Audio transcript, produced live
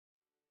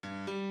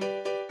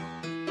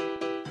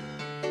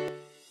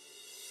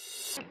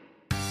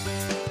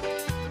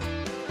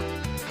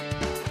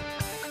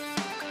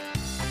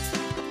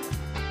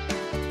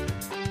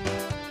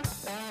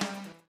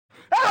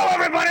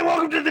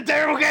welcome to the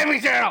Terrible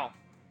Gaming Channel!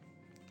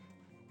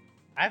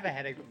 I have a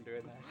headache from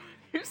doing that.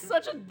 You're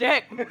such a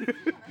dick.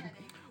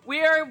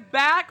 We are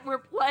back. We're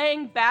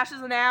playing Bash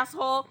is an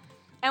Asshole.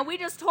 And we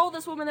just told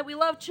this woman that we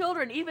love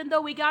children, even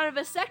though we got a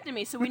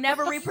vasectomy, so we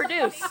never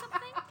reproduce.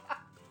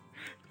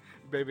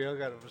 Baby, I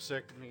got a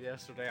vasectomy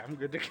yesterday. I'm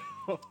good to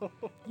go.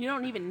 You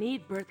don't even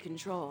need birth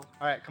control.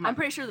 All right, come on. I'm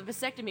pretty sure the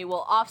vasectomy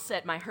will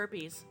offset my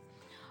herpes.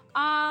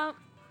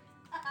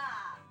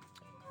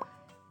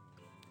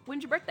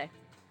 When's your birthday?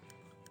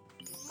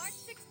 March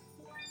 6th.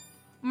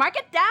 Mark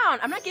it down.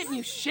 I'm not getting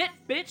you shit,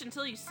 bitch,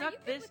 until you suck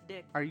this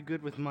dick. Are you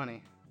good with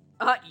money?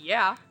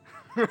 Yeah.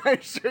 I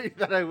assure you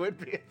that I would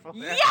be.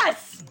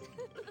 Yes!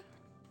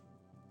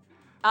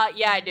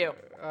 Yeah, I do.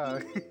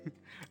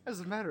 As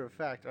a matter of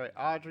fact, all right,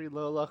 Audrey,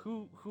 Lola,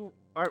 who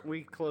aren't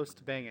we close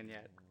to banging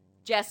yet?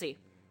 Jesse,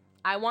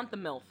 I want the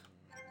Milf.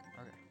 Okay.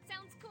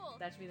 Sounds cool.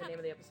 That should be the name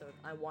of the episode.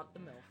 I want the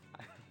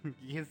Milf.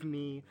 Give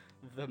me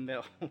the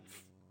Milf. All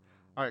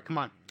right, come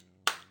on.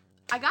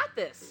 I got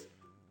this.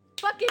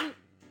 Fucking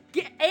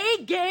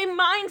A-game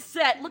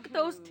mindset. Look at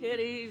those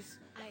titties.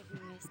 I've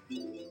missed.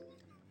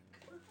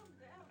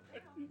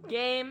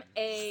 Game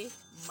A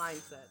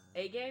mindset.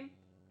 A-game?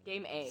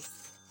 Game A.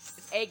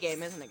 It's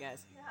A-game, isn't it,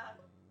 guys? Yeah.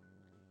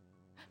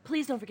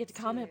 Please don't forget to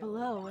comment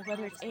below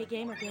whether it's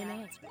A-game or Game A.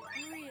 Like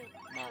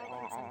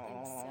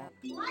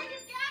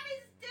if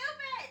Gabby's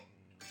stupid!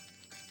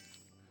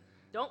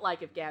 Don't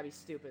like if Gabby's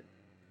stupid.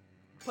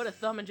 Put a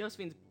thumb in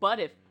Josephine's butt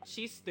if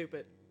she's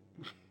stupid.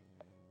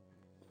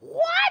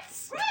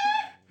 What?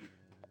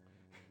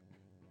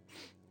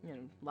 You know,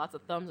 lots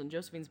of thumbs in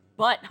Josephine's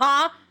butt,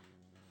 huh?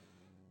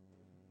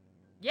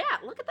 Yeah,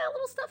 look at that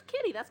little stuffed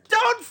kitty. That's cute.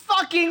 Don't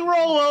fucking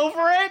roll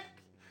over it!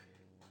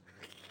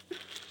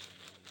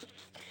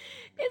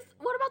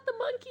 What about the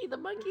monkey? The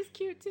monkey's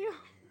cute too.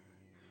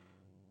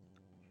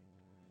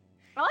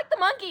 I like the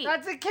monkey.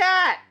 That's a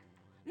cat!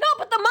 No,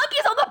 but the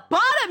monkey's on the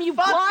bottom, you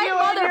Fuck blind you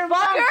and your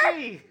motherfucker!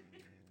 monkey!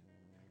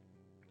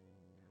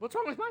 What's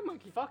wrong with my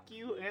monkey? Fuck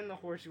you and the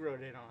horse you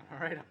rode in on,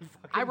 alright?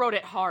 I rode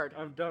it hard.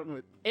 I'm done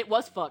with... It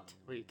was fucked.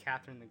 Were you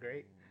Catherine the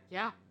Great?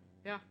 Yeah.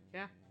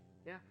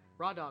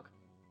 Raw dog.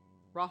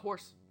 Raw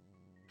horse.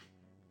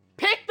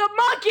 Pick the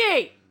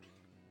monkey!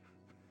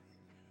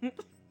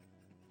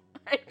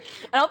 I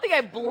don't think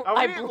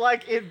I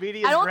like in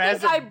medias I don't res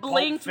think I of Pulp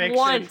blinked Fiction.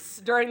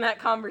 once during that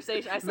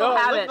conversation. I still No, it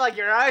have looked it. like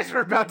your eyes were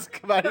about to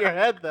come out of your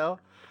head, though.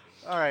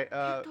 All right.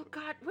 Oh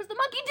God, what's the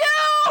monkey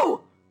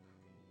do?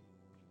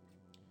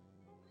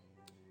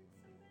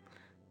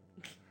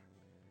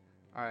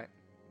 All right,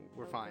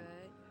 we're fine.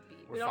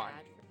 We We're don't- fine.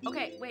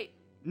 Okay, wait.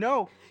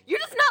 No. You're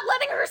just not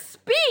letting her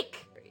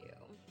speak. For you.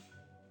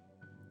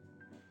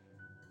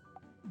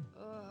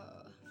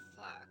 Oh,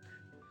 fuck.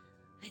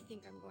 I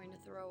think I'm going to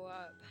throw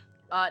up.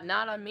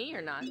 Not on me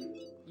or not.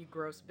 You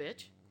gross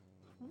bitch.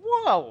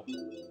 Whoa.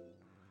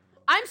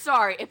 I'm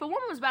sorry if a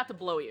woman was about to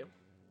blow you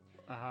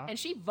Uh-huh. and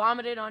she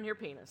vomited on your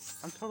penis.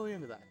 I'm totally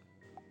into that.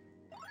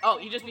 Oh,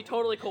 you'd just be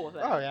totally cool with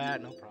it. Oh, yeah,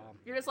 no problem.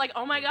 You're just like,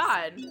 oh my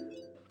God,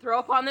 throw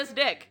up on this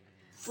dick.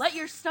 Let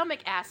your stomach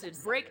acid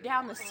break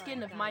down the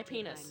skin of my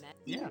penis.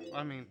 Yeah,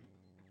 I mean, is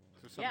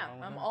there something Yeah, wrong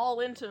with I'm that? all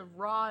into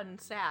raw and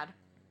sad.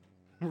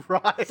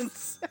 Right.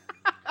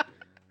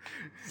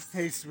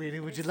 Hey, sweetie,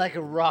 would you like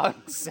a raw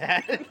and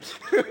sad?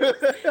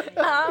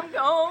 I'm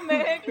gonna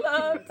make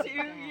love to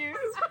you.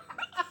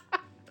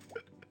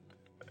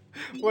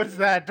 What's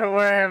that? Don't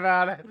worry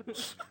about it.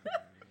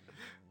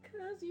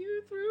 Cause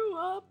you threw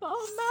up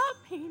on my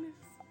penis.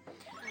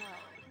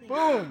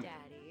 Boom.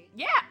 Daddy.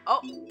 Yeah.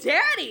 Oh,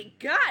 daddy.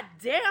 God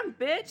damn,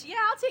 bitch. Yeah,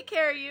 I'll take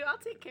care of you. I'll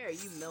take care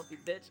of you, milky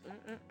bitch.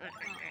 Oh,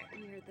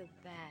 you're the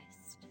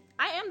best.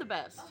 I am the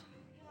best.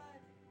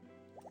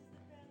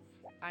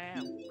 I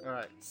am. All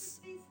right.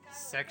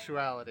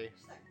 Sexuality.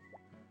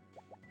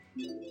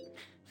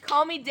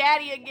 Call me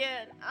daddy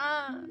again.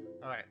 All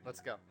right,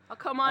 let's go. I'll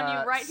come on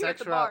you right here at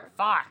the bar.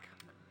 Fuck.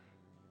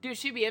 Dude,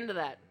 she'd be into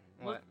that.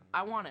 What? Look,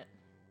 I want it.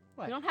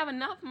 What? We don't have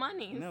enough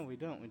money. No, we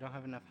don't. We don't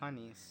have enough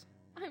honeys.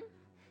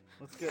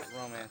 Let's get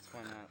romance.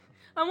 Why not?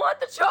 I want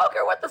the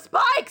choker with the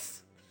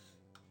spikes!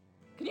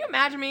 Can you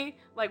imagine me,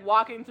 like,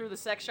 walking through the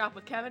sex shop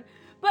with Kevin?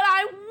 But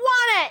I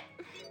want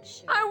it!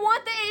 I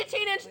want the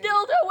 18-inch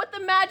dildo with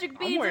the magic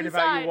beads I'm worried inside.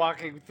 about you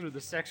walking through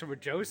the section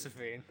with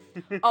Josephine.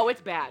 Oh,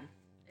 it's bad.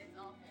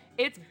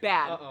 It's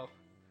bad. Uh-oh.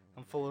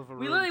 I'm full of a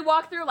We room. literally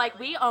walk through like,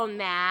 we own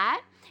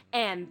that,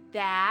 and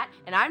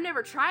I've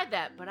never tried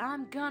that, but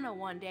I'm gonna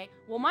one day.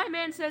 Well, my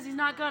man says he's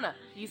not gonna.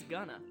 He's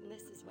gonna.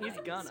 This is what He's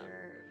I gonna. deserve.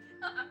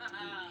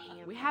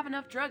 We have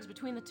enough drugs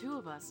between the two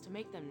of us to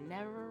make them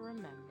never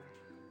remember.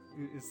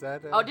 Is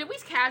that... Oh, did we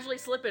casually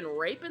slip in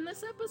rape in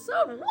this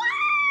episode? What?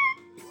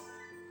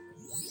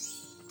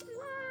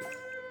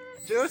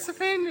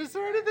 Josephine, is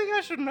there anything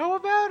I should know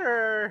about,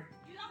 or...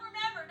 You don't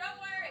remember,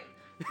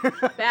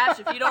 don't worry. Bash,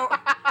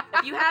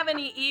 if you have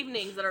any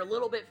evenings that are a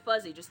little bit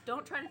fuzzy, just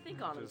don't try to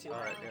think on them too All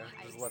hard. right,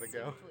 yeah, just let it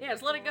go. Yeah,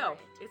 just let it go.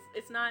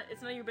 It's none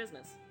of your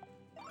business.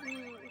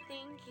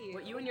 Thank you.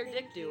 What you and your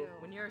dick do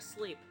when you're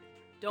asleep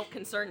don't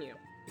concern you.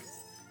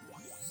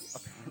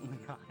 Apparently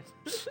not.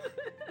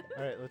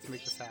 All right, let's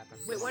make this happen.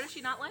 Wait, what does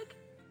she not like?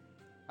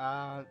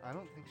 I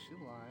don't think she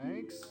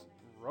likes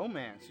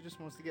romance. She just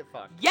wants to get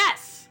fucked.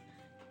 Yes!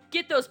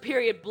 Get those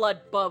period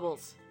blood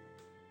bubbles.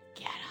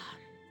 Get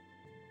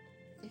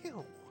 'em.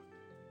 Ew.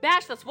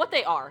 Bash, that's what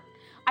they are.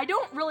 I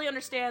don't really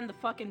understand the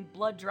fucking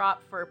blood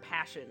drop for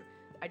passion.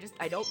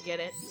 I don't get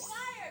it.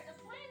 Fire! The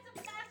flames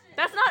of passion!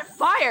 That's not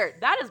fire.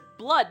 That is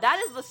blood. That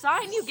is the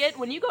sign you get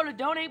when you go to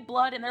donate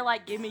blood and they're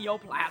like, give me your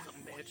plasma,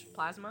 bitch.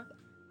 Plasma?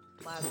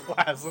 Plasma.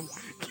 Plasm.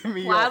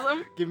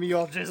 Plasm? Give me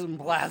your jism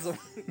plasm.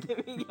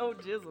 Give me your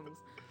jisms.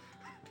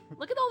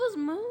 Look at all those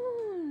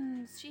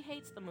moons. She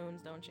hates the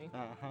moons, don't she?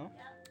 Uh-huh.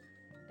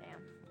 Damn.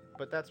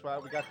 But that's why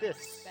we got this.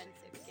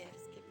 Expensive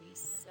gifts get me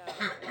so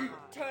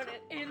hot. Turn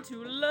it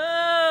into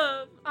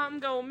love. I'm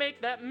gonna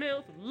make that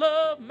Milf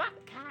love my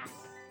cat.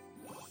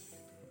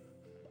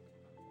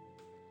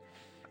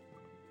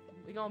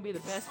 We gonna be the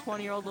best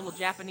 20-year-old little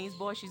Japanese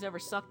boy she's ever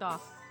sucked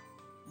off.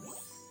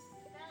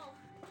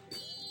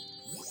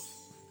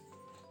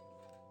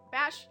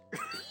 Bash,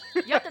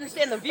 you have to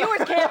understand the viewers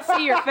can't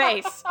see your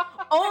face.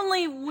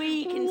 Only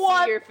we can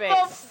see your face.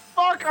 What the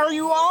fuck are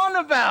you on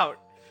about?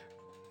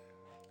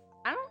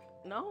 I don't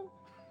know.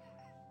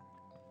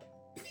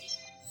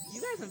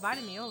 You guys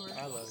invited me over.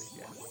 I love you,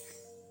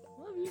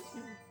 yeah. Love you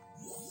too.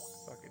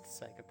 Fucking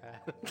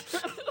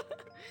psychopath.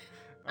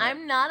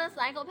 I'm not a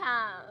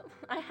psychopath.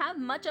 I have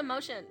much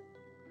emotion.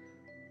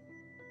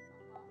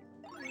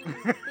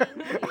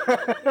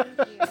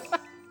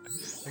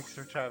 Thanks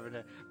for driving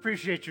in.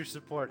 Appreciate your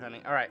support,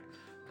 honey. All right,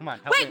 come on.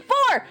 Help Wait, me.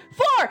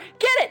 4!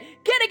 Get it!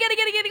 Woo!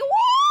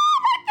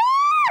 Right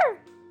there!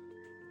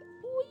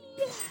 Oh,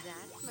 yeah.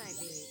 That's my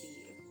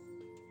baby.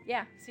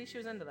 Yeah, see, she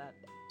was into that.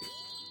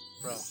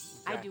 Bro, you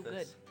I got do this.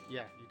 good.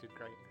 Yeah, you did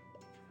great.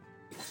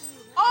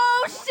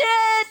 Oh,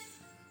 shit!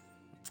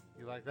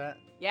 You like that?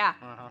 Yeah,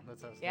 Uh-huh,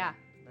 that's how it's yeah. done.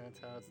 That's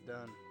how it's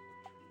done.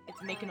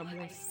 It's making a I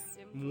moist.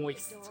 simply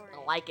Moist. adore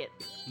I it. like it.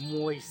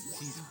 Moist.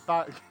 She's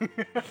fuck.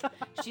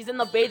 She's in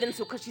the bathing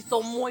suit because she's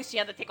so moist she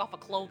had to take off her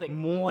clothing.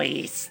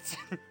 Moist.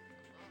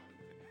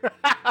 Why you guys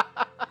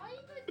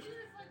do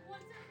this like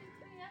once every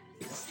 3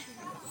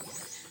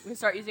 episodes? We can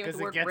start using it with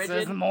Because the it word gets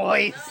rigid. us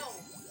moist.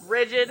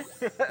 Rigid,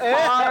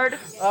 hard,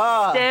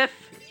 Ah. stiff.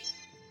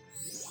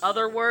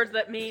 Other words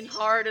that mean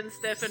hard and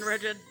stiff and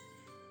rigid. I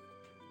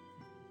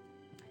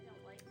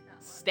don't like that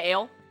one.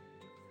 Stale.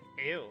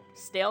 Ew.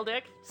 Stale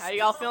dick? How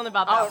y'all feeling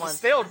about that Oh, one?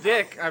 stale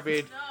dick. I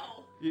mean,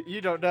 No. you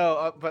don't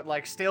know, but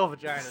like stale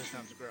vagina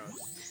sounds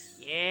gross.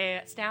 Yeah,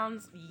 it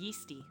sounds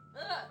yeasty.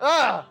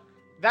 Ugh!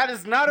 That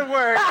is not a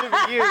word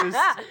to be used.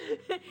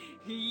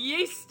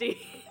 Yeasty.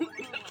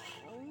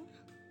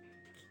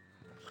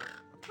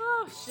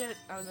 Oh shit,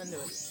 I was into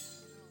it.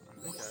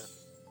 I think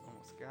I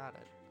almost got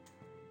it.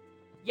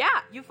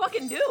 Yeah, you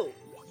fucking do.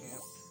 Yeah.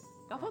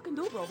 Y'all fucking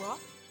do, bro.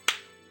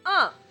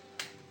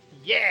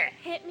 Yeah.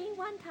 Hit me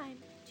one time.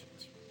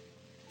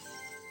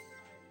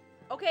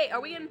 Okay,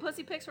 are we getting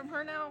pussy pics from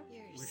her now?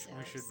 You're We so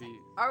should be.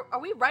 Are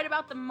we right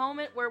about the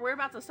moment where we're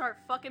about to start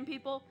fucking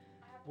people?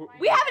 What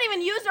We haven't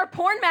even used our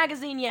porn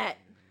magazine yet.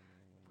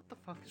 the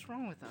fuck is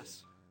wrong with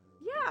us?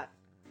 Yeah.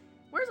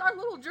 Where's our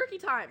little jerky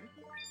time?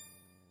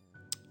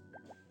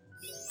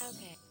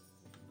 Okay.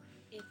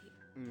 If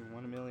you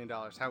 $1 million.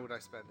 How would I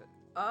spend it?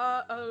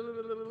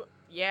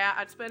 Yeah,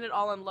 I'd spend it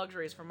all on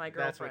luxuries for my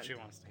girlfriend. That's what she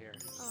wants to hear.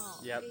 oh,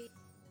 Yep.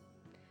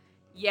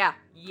 Yeah,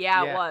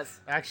 it was.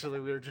 Actually,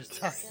 we were just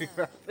talking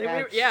about They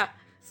that. were- yeah.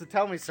 So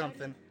tell me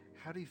something.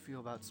 How do you feel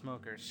about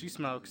smokers? She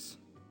smokes.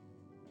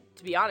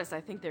 To be honest,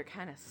 I think they're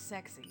kind of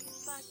sexy.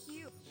 fuck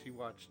you. She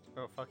watched.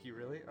 Oh, fuck you,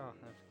 really? Oh,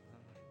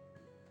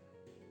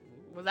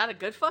 Was that a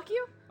good fuck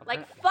you? Like,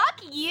 Okay.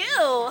 fuck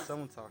you!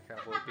 someone saw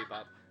Cowboy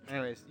Bebop.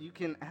 Anyways, you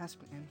can ask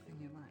me anything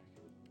you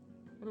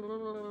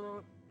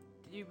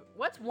like.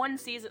 What's one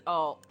season?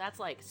 Oh, that's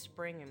like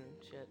spring and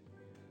shit.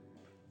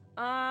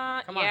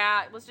 Come on.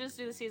 Yeah, let's just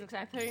do the season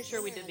because I'm pretty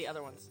sure we did the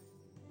other ones.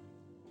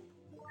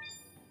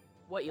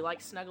 What, you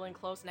like snuggling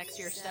close next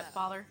to your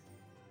stepfather?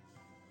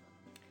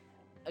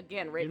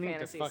 Again, rape You need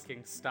fantasies. to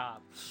fucking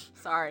stop.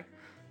 Sorry.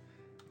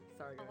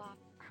 Sorry, guys.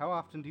 How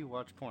often do you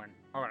watch porn?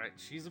 Alright,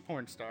 she's a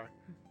porn star.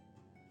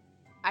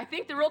 I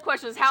think the real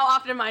question is how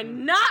often am I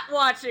not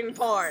watching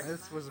porn?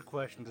 This was a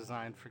question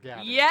designed for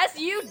Gavin. Yes,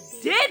 you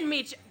did,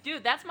 Meech.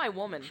 Dude, that's my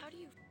woman. How do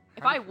you?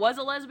 If I was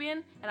a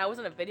lesbian and I was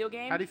in a video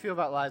game, How do you feel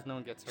about lies no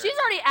one gets hurt? she's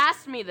already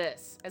asked me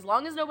this. As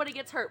long as nobody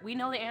gets hurt, we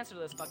know the answer to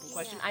this fucking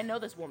question. I know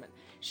this woman.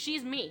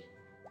 She's me.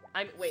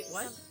 Wait,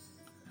 what?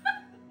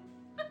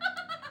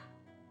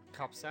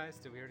 Cup size?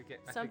 Did we already get?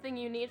 Something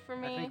you need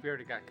from I me? think we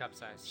already got cup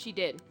size. She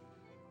did.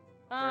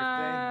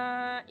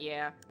 Birthday?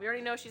 Yeah. We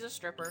already know she's a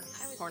stripper,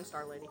 was- porn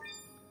star lady.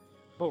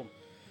 Boom.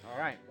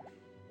 Alright.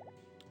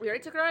 We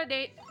already took her on a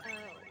date. Oh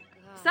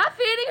god. Stop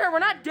feeding her. We're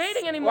not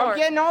dating Well, anymore. I'm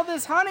getting all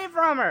this honey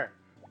from her.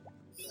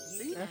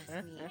 You asked me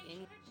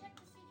any- Check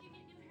to see if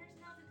you get new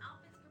hairstyles and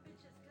outfits for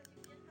bitches because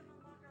you get them on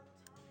Locker all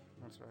the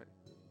time. That's right.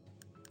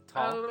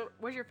 Tall.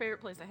 Where's your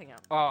favorite place to hang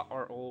out?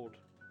 Or old.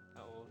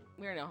 How old?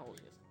 We already know how old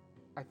she is.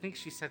 I think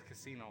she said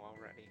casino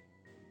already.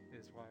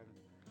 Is why.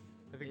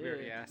 I think we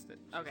already asked it.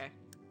 Okay.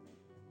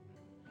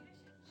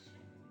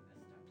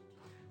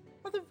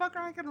 Motherfucker,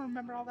 I can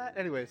remember all that.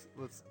 Anyways,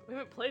 let's. We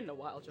haven't played in a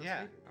while, Justin.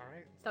 Yeah. All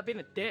right. Stop being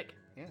a dick.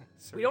 Yeah.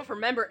 We don't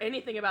remember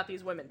anything about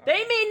these women.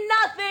 They mean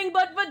nothing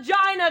but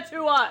vagina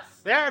to us.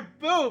 They're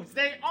boobs.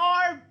 They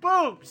are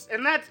boobs,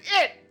 and that's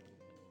it.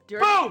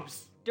 Dirty,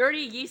 Boobs. dirty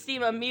yeasty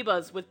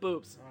amoebas with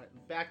boobs. All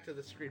right, back to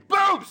the screen.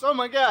 Boobs. Oh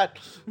my god.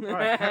 All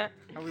right. How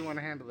do we want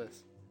to handle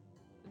this?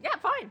 Yeah,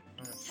 fine.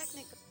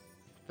 Technically.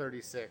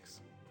 36.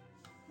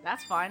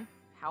 That's fine.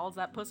 How old's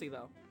that pussy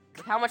though?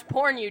 With how much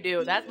porn you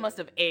do, that must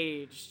have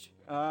aged.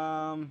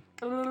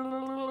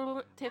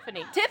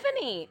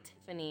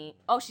 Tiffany.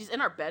 Oh, she's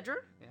in our bedroom?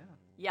 Yeah.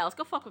 Yeah, let's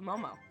go fuck with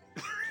Momo.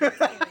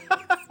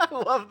 I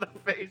love the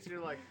face.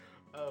 You're like,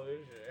 oh, is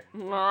it?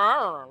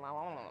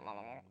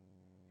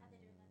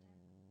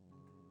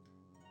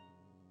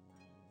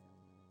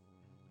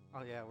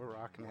 Oh yeah, we're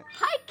rocking it.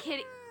 Hi,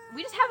 kitty.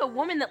 We just have a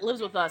woman that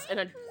lives with us in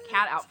a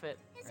cat outfit.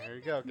 There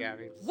you go,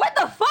 Gabby. What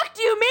the fuck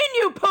do you mean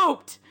you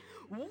pooped?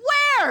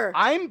 Where?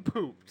 I'm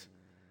pooped.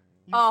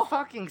 You Oh.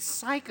 fucking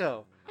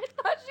psycho. I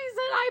thought she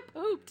said I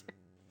pooped.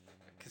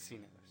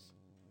 Casinos.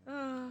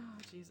 Oh,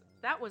 jeez.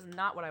 That was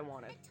not what I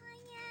wanted.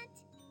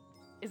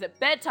 Is it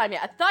bedtime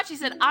yet? I thought she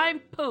said I'm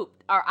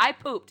pooped, or I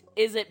pooped.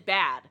 Is it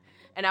bad?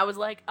 And I was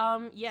like,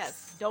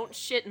 yes. Don't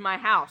shit in my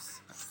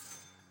house.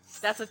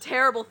 That's a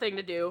terrible thing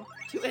to do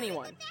to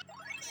anyone. Kitties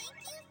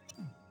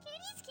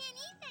can't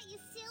eat that, you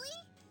silly.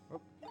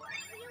 Oh.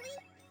 Really?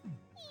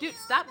 Dude,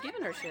 stop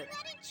giving her shit.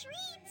 What a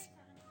treat.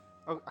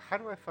 Oh, how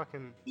do I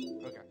fucking...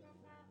 Okay.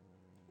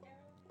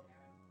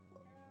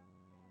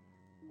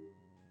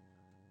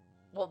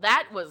 Well,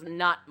 that was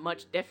not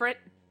much different.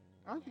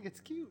 I think it's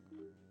cute.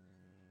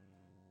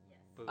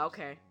 Boobs.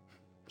 Okay.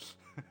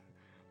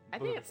 I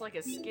think Boobs. it's like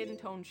a skin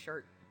tone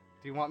shirt.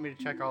 Do you want me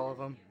to check all of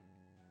them?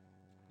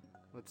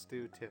 Let's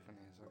do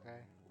Tiffany's, okay?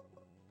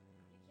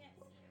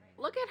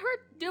 Look at her.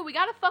 Dude, we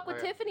gotta fuck with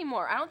Okay. Tiffany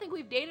more. I don't think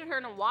we've dated her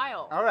in a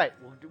while. All right,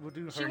 we'll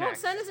do her She won't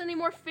next. send us any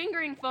more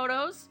fingering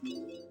photos.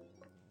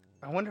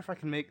 I wonder if I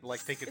can make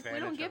take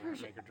advantage don't of give her her and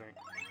shit. make her drink.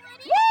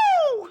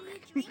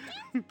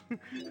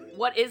 Woo!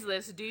 What is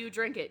this? Do you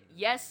drink it?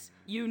 Yes,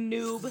 you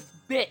noob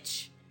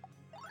bitch.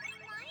 Am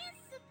I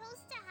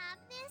supposed to have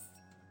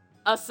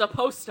this?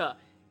 Supposed to.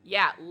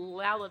 Yeah,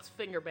 now let's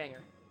finger bang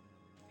her.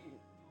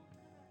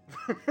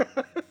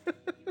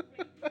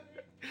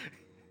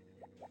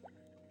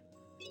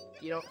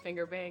 You don't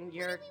finger bang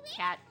your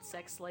cat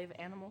sex slave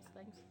animals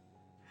things?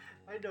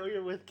 I know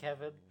you're with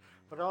Kevin,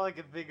 but all I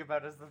can think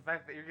about is the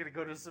fact that you're gonna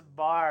go to some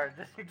bar and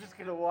then you're just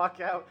gonna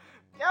walk out.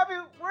 Gabby,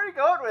 where are you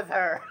going with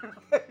her?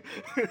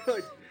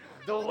 Like,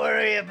 don't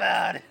worry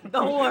about it.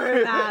 Don't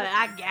worry about it.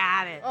 I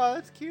got it. Oh,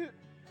 that's cute.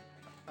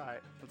 All right,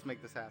 let's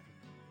make this happen.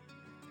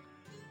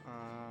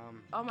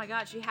 Oh my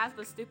god, she has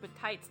the stupid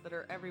tights that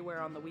are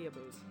everywhere on the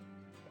weeaboos.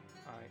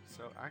 All right,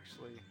 so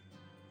actually,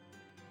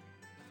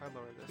 if I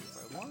lower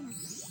this by 1,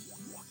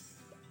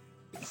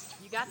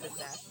 You got this,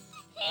 Ash.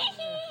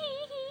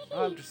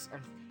 I'm just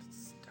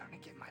starting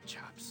to get my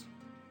chops.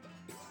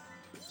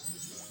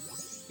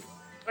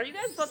 Are you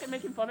guys fucking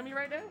making fun of me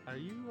right now? Are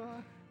you?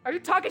 Are you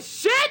talking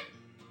shit?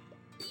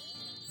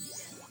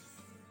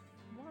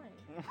 Why?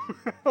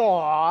 Aww.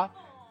 All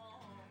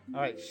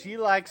right, she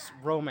likes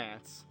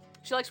romance.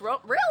 She likes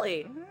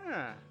really?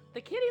 Yeah,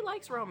 The kitty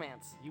likes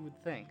romance. you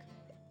would think.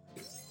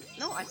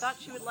 No, I thought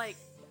she would like,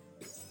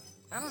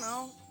 I don't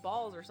know,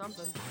 balls or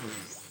something.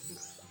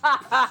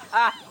 Ha ha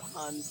ha!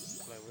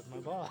 Play with my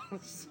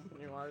balls.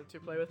 You wanted to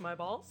play with my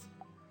balls?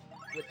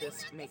 Would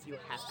this make you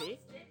happy?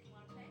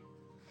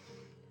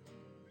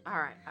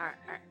 Alright,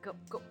 go.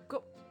 Okay,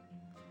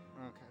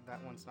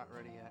 that one's not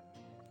ready yet.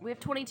 We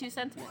have 22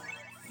 centimeters.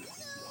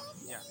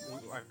 Yeah,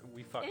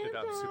 we fucked it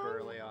up super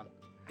early on.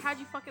 How'd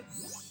you fucking...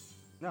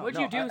 No, What'd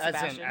no, you do, as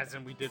Sebastian? as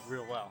in we did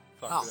real well.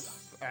 Fucked Oh. it up.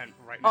 And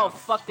right now. Oh,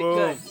 fucked it boom.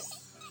 good.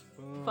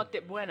 Boom. Fucked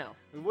it bueno.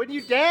 When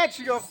you dance,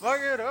 you go fuck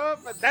it up.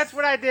 That's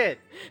what I did.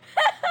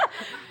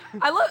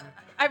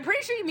 I'm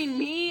pretty sure you mean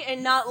me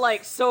and not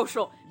like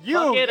social. You,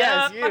 fuck it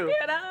yes, up, you. Fuck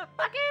it up,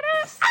 fuck it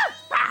up.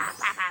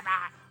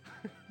 Ah!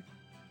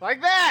 Like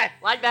that.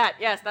 Like that,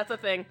 yes, that's a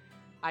thing.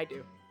 I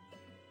do.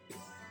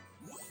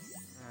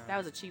 That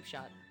was a cheap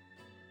shot.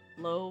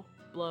 Low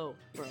blow,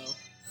 bro.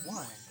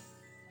 Why?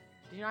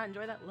 Did you not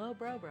enjoy that? Low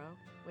bro.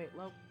 Wait,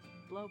 low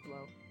blow,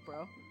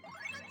 bro.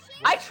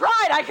 I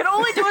tried! I could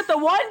only do it the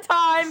one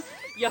time!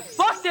 You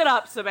fucked it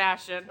up,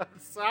 Sebastian. I'm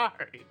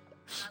sorry.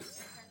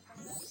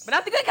 But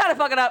not the good kind of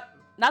fuck it up.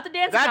 Not the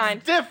dancing That's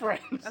kind.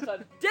 different. That's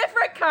a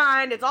different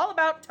kind. It's all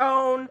about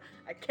tone.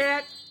 I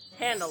can't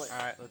handle it. All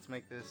right, let's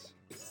make this.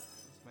 Let's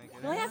make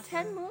it. We only have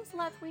 10 moves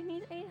left. We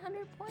need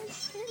 800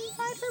 points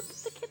inside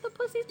the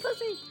pussy's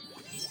pussy.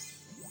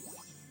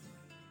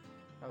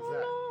 How's Oh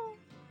that? no.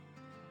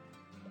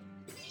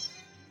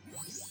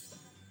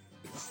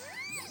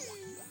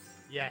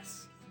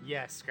 Yes.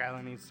 Yes,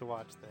 Skylar needs to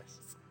watch this.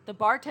 The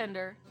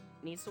bartender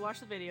needs to watch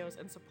the videos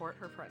and support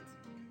her friends.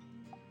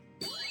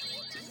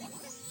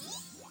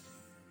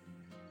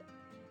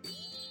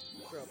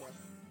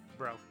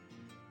 Bro.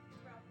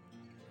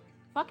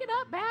 Fuck it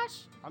up,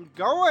 Bash. I'm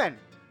going.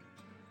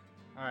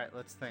 All right,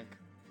 let's think.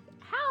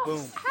 How?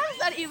 Boom. How does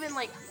that even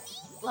like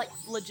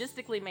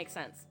logistically make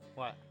sense?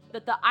 What?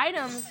 That the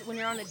items when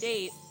you're on a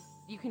date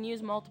you can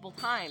use multiple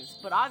times,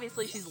 but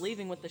obviously she's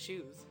leaving with the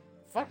shoes.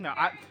 Fuck no.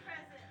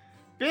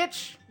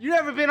 Bitch, you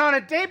never been on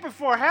a date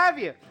before, have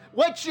you?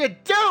 What you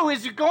do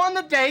is you go on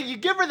the date, you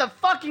give her the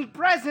fucking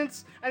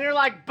presents, and you're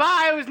like,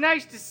 bye, it was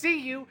nice to see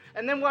you.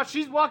 And then while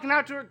she's walking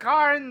out to her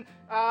car in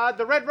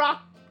the Red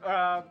Rock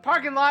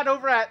parking lot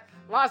over at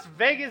Las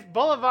Vegas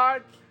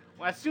Boulevard,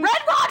 as soon Red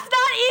Rock's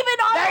not even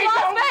on They Las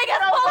don't Vegas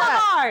know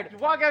that. Boulevard! You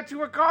walk out to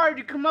her car,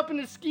 you come up in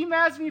a ski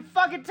mask, and you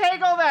fucking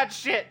take all that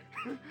shit.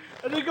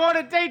 And you go on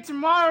a date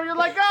tomorrow, and you're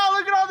like, oh,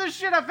 look at all this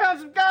shit. I found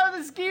some guy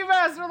with a ski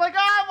mask. They're like,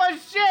 oh, my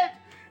shit.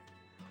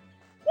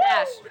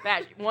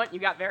 Bash, one, you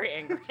got very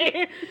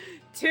angry.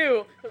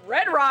 Two,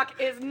 Red Rock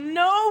is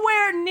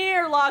nowhere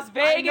near Las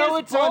Vegas I know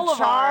it's Boulevard. on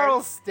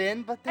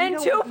Charleston, but they And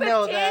don't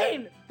know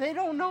 215. that. They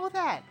don't know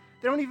that.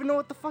 They don't even know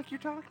what the fuck you're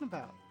talking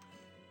about.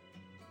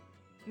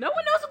 No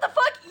one knows what the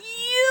fuck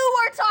you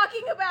are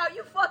talking about,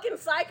 you fucking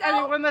psycho.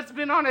 Anyone that's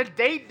been on a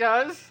date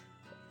does.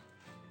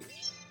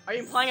 Are you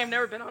implying I've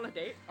never been on a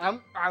date?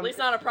 I'm At least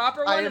not a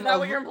proper one? Is that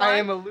what you're I implying?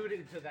 am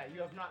alluding to that.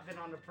 You have not been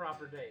on a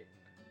proper date.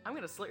 I'm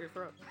gonna slit your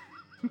throat.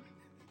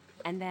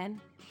 And then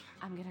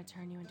I'm gonna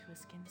turn you into a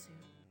skin suit.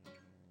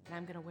 And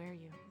I'm gonna wear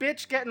you.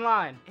 Bitch, get in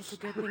line. It's a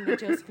good thing that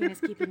Josephine is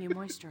keeping you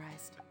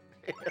moisturized.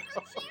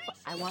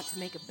 I want to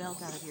make a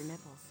belt out of your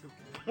nipples.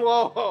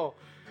 Whoa.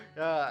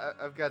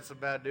 I've got some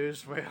bad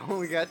news for you. I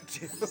only got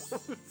 2.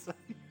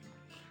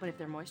 But if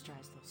they're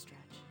moisturized, they'll stretch.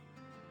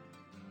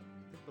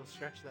 They'll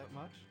stretch that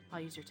much? I'll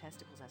use your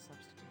testicles as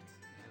substitutes.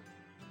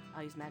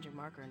 I'll use magic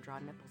marker and draw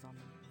nipples on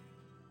them.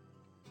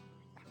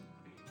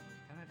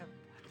 Can I have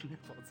black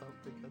nipples? I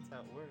don't think that's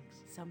how it works.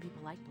 Some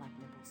people like black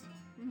nipples.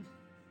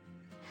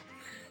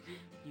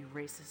 You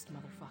racist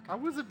motherfucker. I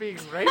wasn't being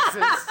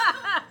racist.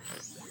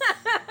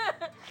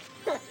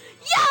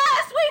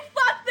 Yes! We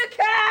fucked the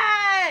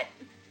cat!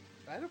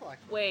 I had a black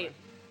Wait.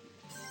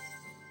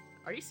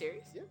 Are you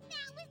serious? Yep.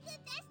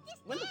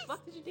 When the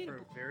fuck did you date For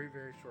her? a very,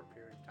 very short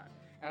period of time.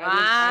 And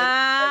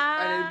Ah.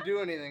 I didn't do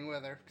anything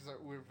with her because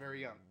we were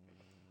very young.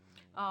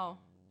 Oh,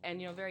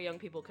 and you know, very young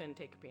people couldn't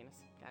take a penis.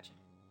 Gotcha.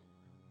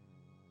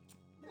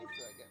 Thanks,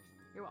 I guess.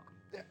 You're welcome.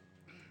 Yeah.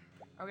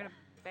 Are we gonna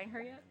bang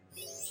her yet?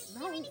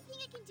 No. Ooh.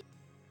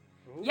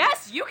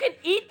 Yes, you can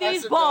eat these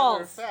As a matter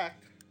balls! of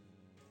fact.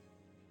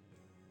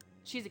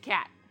 She's a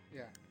cat.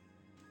 Yeah.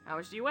 How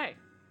much do you weigh?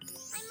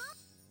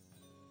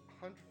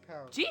 100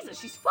 pounds. Jesus,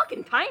 she's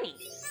fucking tiny.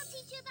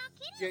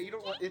 Yeah, you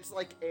don't want. It's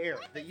like air.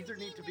 They either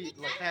need to be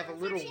like have a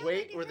little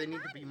weight or they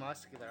need to be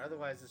muscular.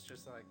 Otherwise, it's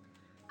just like.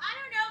 I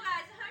don't know,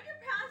 guys.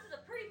 100 pounds is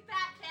a pretty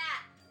fat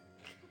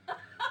cat.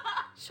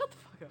 Shut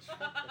the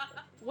fuck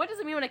up. What does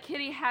it mean when a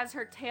kitty has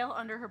her tail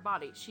under her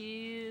body?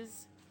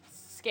 She's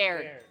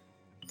scared.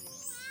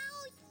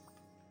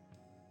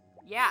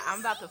 Yeah, I'm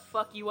about to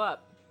fuck you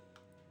up.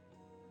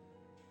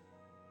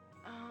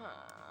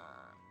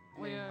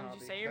 What did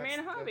you say your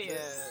main hobby that's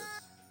it. is?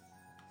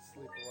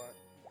 Sleep a lot.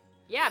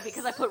 Yeah,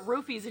 because I put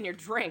roofies in your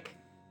drink.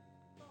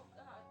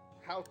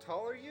 How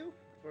tall are you?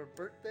 Or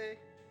birthday?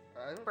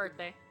 I don't think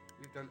Birthday.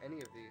 you've done any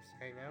of these.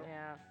 Hang out.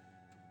 Yeah.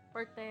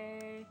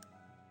 Birthday.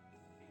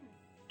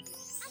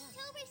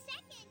 October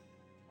 2nd.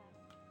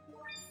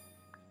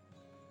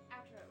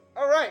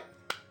 All right.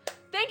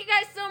 Thank you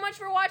guys so much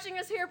for watching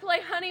us here play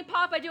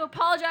HuniePop. I do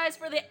apologize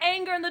for the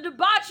anger and the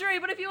debauchery,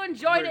 but if you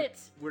enjoyed it,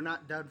 We're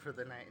not done for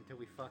the night until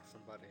we fuck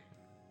somebody.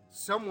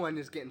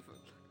 Someone's getting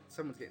fucked.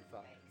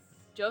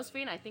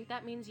 Josephine, I think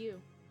that means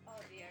you. Oh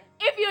dear.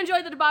 If you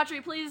enjoyed the debauchery,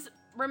 please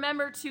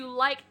remember to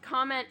like,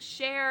 comment,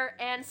 share,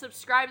 and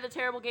subscribe to the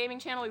Terrible Gaming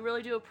channel. We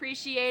really do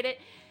appreciate it.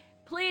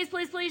 Please,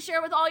 please, please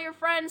share with all your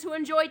friends who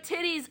enjoy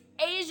titties,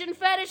 Asian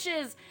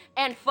fetishes,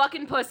 and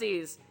fucking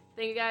pussies.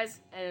 Thank you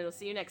guys, and we'll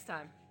see you next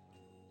time.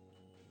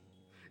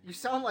 You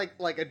sound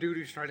like a dude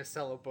who's trying to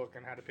sell a book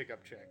on how to pick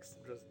up chicks.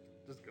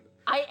 Just gonna.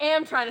 I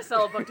am trying to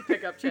sell a book to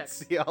pick up chicks.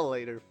 See y'all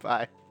later.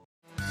 Bye.